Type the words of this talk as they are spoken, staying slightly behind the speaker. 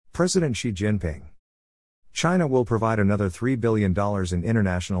President Xi Jinping. China will provide another $3 billion in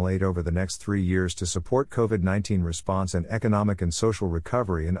international aid over the next 3 years to support COVID-19 response and economic and social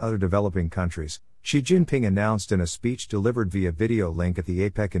recovery in other developing countries, Xi Jinping announced in a speech delivered via video link at the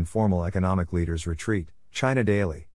APEC Informal Economic Leaders Retreat, China Daily.